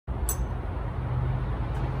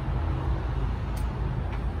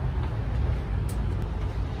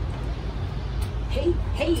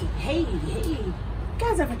Hey. You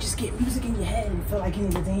guys ever just get music in your head and feel like you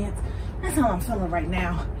need to dance? That's how I'm feeling right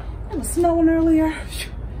now. It was snowing earlier,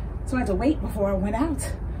 so I had to wait before I went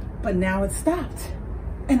out. But now it's stopped.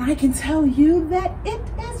 And I can tell you that it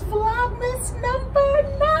is Vlogmas number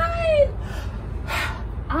 9.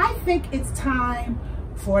 I think it's time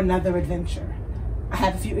for another adventure. I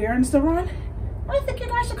have a few errands to run. I think you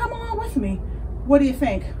guys should come along with me. What do you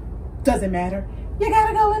think? Doesn't matter. You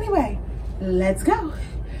gotta go anyway. Let's go.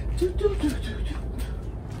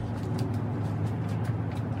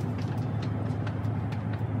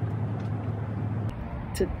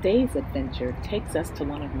 Today's adventure takes us to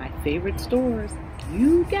one of my favorite stores.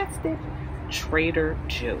 You guessed it, Trader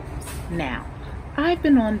Joe's. Now, I've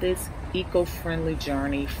been on this eco-friendly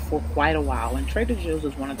journey for quite a while, and Trader Joe's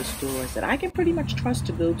is one of the stores that I can pretty much trust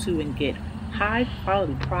to go to and get high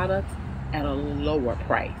quality products at a lower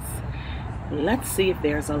price. Let's see if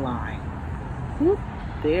there's a line. Whoop,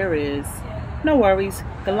 there is. No worries,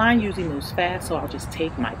 the line usually moves fast, so I'll just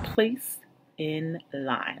take my place in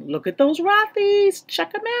line. Look at those Rothy's,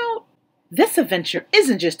 check them out. This adventure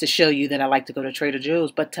isn't just to show you that I like to go to Trader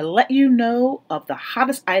Joe's, but to let you know of the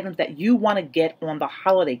hottest items that you want to get on the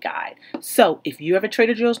holiday guide. So if you have a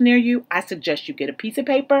Trader Joe's near you, I suggest you get a piece of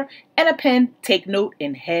paper and a pen, take note,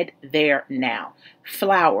 and head there now.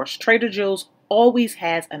 Flowers. Trader Joe's always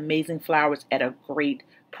has amazing flowers at a great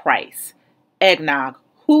price. Eggnog.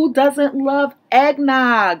 Who doesn't love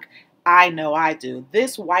eggnog? I know I do.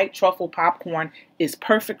 This white truffle popcorn is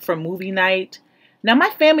perfect for movie night. Now,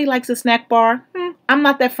 my family likes a snack bar. I'm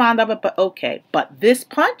not that fond of it, but okay. But this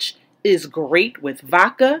punch is great with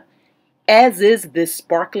vodka, as is this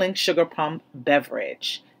sparkling sugar plum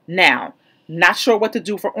beverage. Now, not sure what to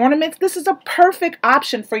do for ornaments? This is a perfect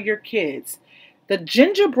option for your kids. The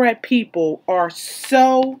gingerbread people are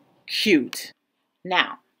so cute.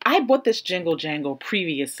 Now, I bought this Jingle Jangle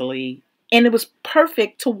previously, and it was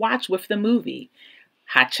perfect to watch with the movie.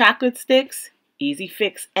 Hot chocolate sticks, easy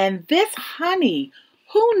fix. And this honey,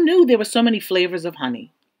 who knew there were so many flavors of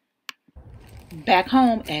honey? Back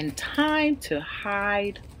home, and time to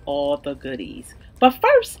hide all the goodies. But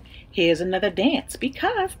first, here's another dance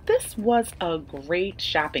because this was a great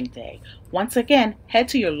shopping day. Once again, head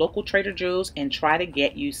to your local Trader Joe's and try to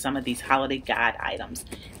get you some of these holiday guide items.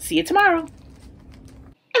 See you tomorrow.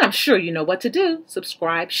 And I'm sure you know what to do.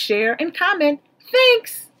 Subscribe, share, and comment.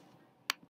 Thanks!